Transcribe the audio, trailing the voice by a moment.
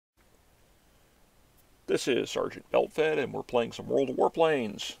This is Sergeant Beltfed, and we're playing some World of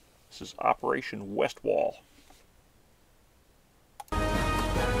Warplanes. This is Operation Westwall.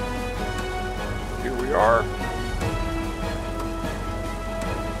 Here we are,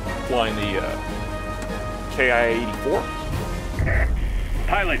 flying the KI-84.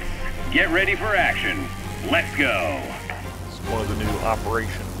 Pilots, get ready for action. Let's go. It's one of the new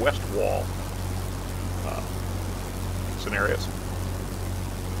Operation Westwall scenarios.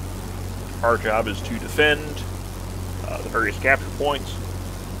 Our job is to defend the various capture points.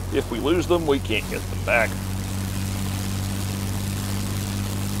 If we lose them, we can't get them back.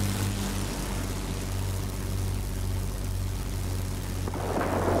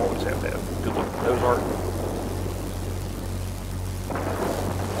 Always have to have good look at those art.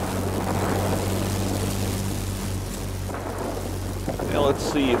 Now let's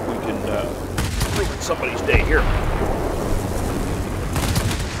see if we can ruin somebody's day here.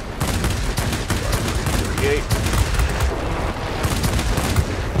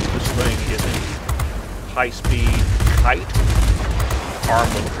 This thing is a high-speed kite,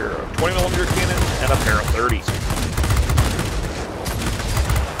 armed with a pair of 20mm cannons and a pair of 30s.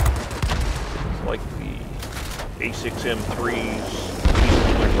 It's like the A6M3's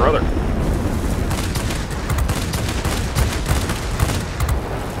big brother.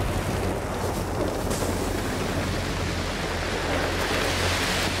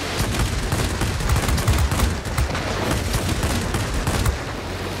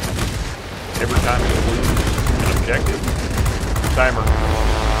 Every time you lose an objective, timer.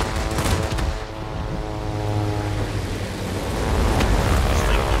 This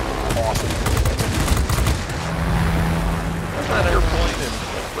thing is awesome. That's not an airplane in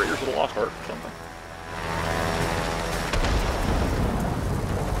Raiders of the Lost Ark or something.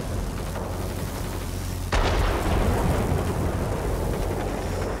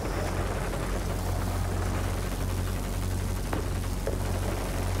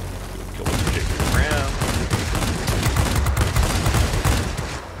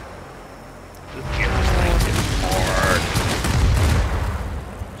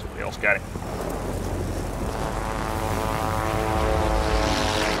 Got it.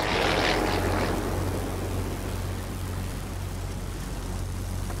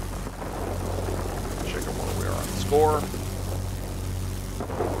 Check out where we are on the score.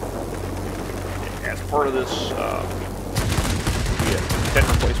 As part of this, we have 10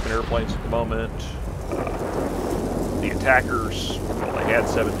 replacement airplanes at the moment. The attackers, well, they had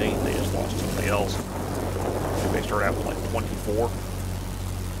 17, they just lost something else. They started out with like 24.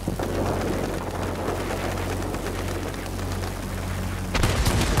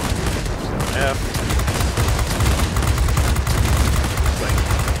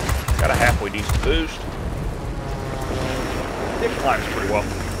 Got a halfway decent boost. It climbs pretty well.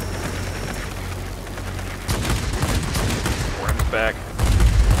 Rim's back.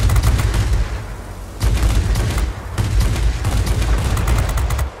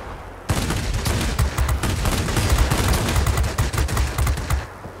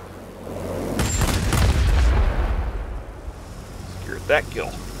 Secured that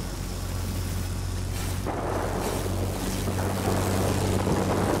kill.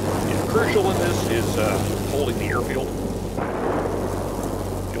 Crucial in this is holding the airfield.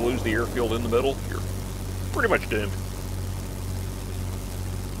 If you lose the airfield in the middle, you're pretty much doomed.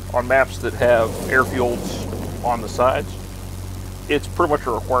 On maps that have airfields on the sides, it's pretty much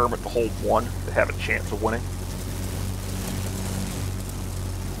a requirement to hold one to have a chance of winning.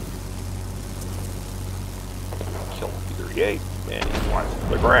 Kill the 38, and he flies to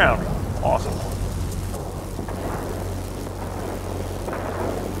the ground. Awesome.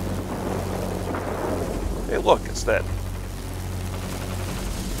 Hey, look, it's that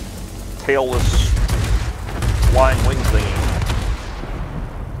tailless flying wing thingy.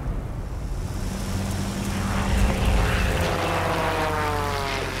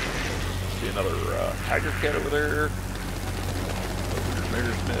 See another Tiger Cat over there.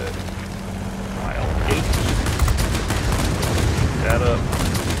 There's mile 8. That up.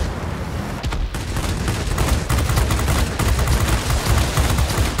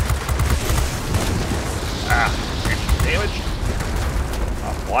 Damage.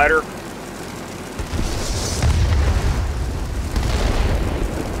 Glider.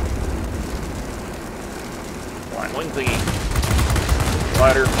 Flying wing thingy.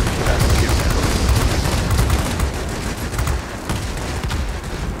 Glider.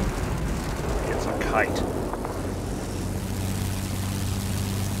 Get some kite.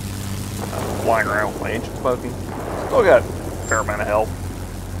 Flying around with my engine smoking. Still got a fair amount of health.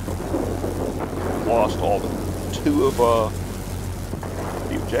 Lost all the two of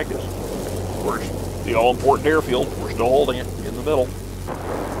the objectives. Of course, The all-important airfield. We're still holding it in the middle.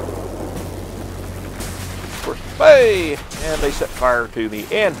 Of course, hey! And they set fire to me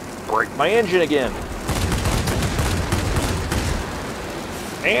and break my engine again.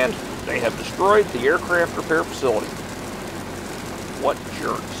 And they have destroyed the aircraft repair facility. What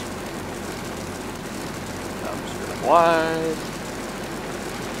jerks. I'm just going to glide.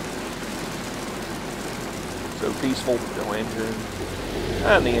 So peaceful, no engine.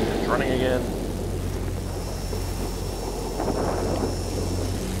 And the engine's running again.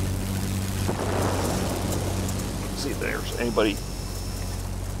 Let's see if there's anybody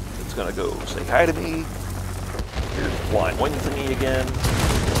that's going to go say hi to me. Here's the flying wing thingy again.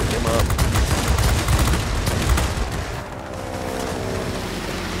 Load him up.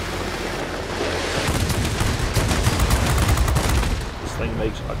 This thing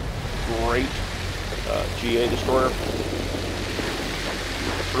makes a great GA destroyer.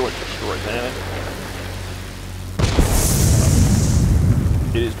 Really destroys anything.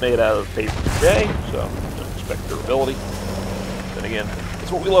 It is made out of paper mache, so don't expect durability. Then again,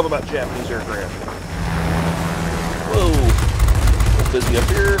 that's what we love about Japanese aircraft. Whoa! A little busy up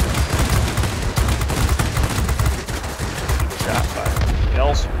here. Shot by something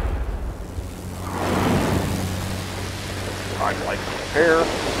else. I'd like to repair.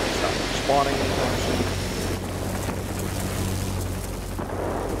 It's not spawning anytime soon.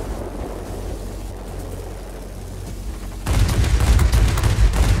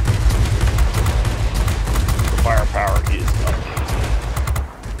 The firepower is amazing.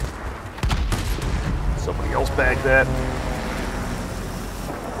 Somebody else bagged that.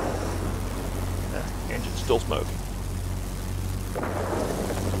 Engine's still smoking.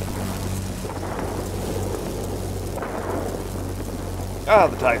 Ah,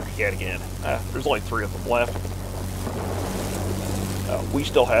 the Tiger Cat again. There's only 3 of them left. We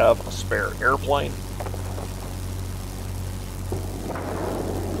still have a spare airplane.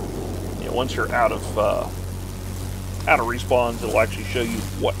 You know, once you're out of respawns, it'll actually show you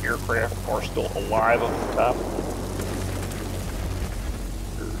what aircraft are still alive up at the top.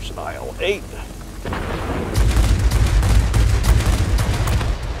 There's an IL-8.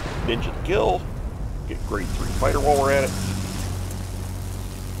 Ninja the kill. Get a grade 3 fighter while we're at it.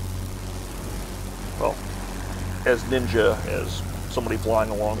 Well, as ninja as somebody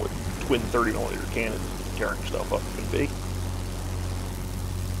flying along with twin 30mm cannons tearing stuff up can be.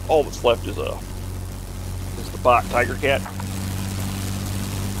 All that's left is the bot Tiger Cat.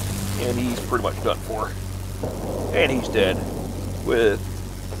 And he's pretty much done for. And he's dead with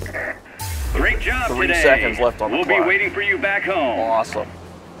great job 3 today. seconds left on the clock. We'll be waiting for you back home. Awesome.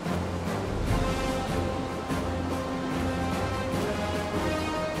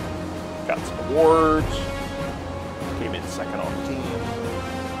 Got some awards. Came in second on the team.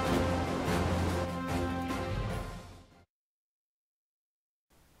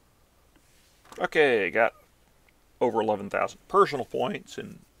 Okay, got over 11,000 personal points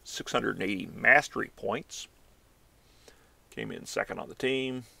and 680 mastery points. Came in second on the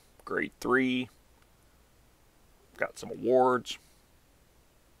team. Grade 3. Got some awards.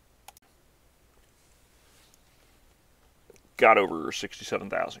 Got over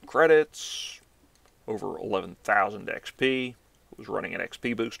 67,000 credits, over 11,000 XP, was running an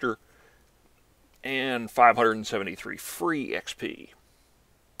XP booster, and 573 free XP.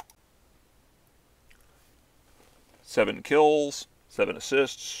 7 kills, 7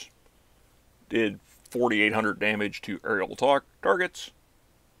 assists, did 4,800 damage to aerial targets,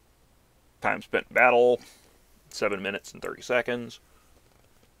 time spent in battle, 7 minutes and 30 seconds.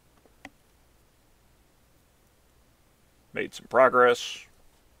 Made some progress.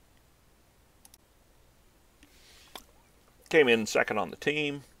 Came in second on the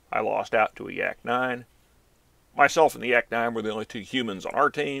team. I lost out to a Yak-9. Myself and the Yak-9 were the only 2 humans on our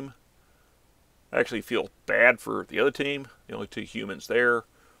team. I actually feel bad for the other team. The only 2 humans there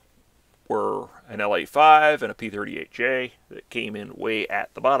were an LA-5 and a P-38J that came in way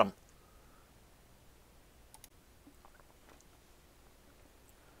at the bottom.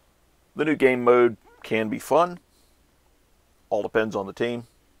 The new game mode can be fun. All depends on the team.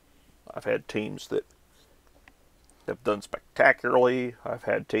 I've had teams that have done spectacularly. I've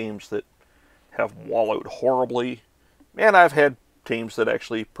had teams that have wallowed horribly. And I've had teams that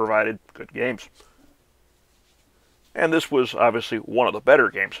actually provided good games. And this was obviously one of the better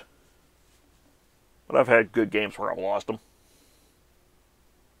games. But I've had good games where I've lost them.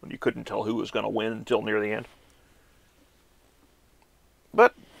 When you couldn't tell who was going to win until near the end.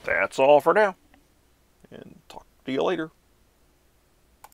 But that's all for now. And talk to you later.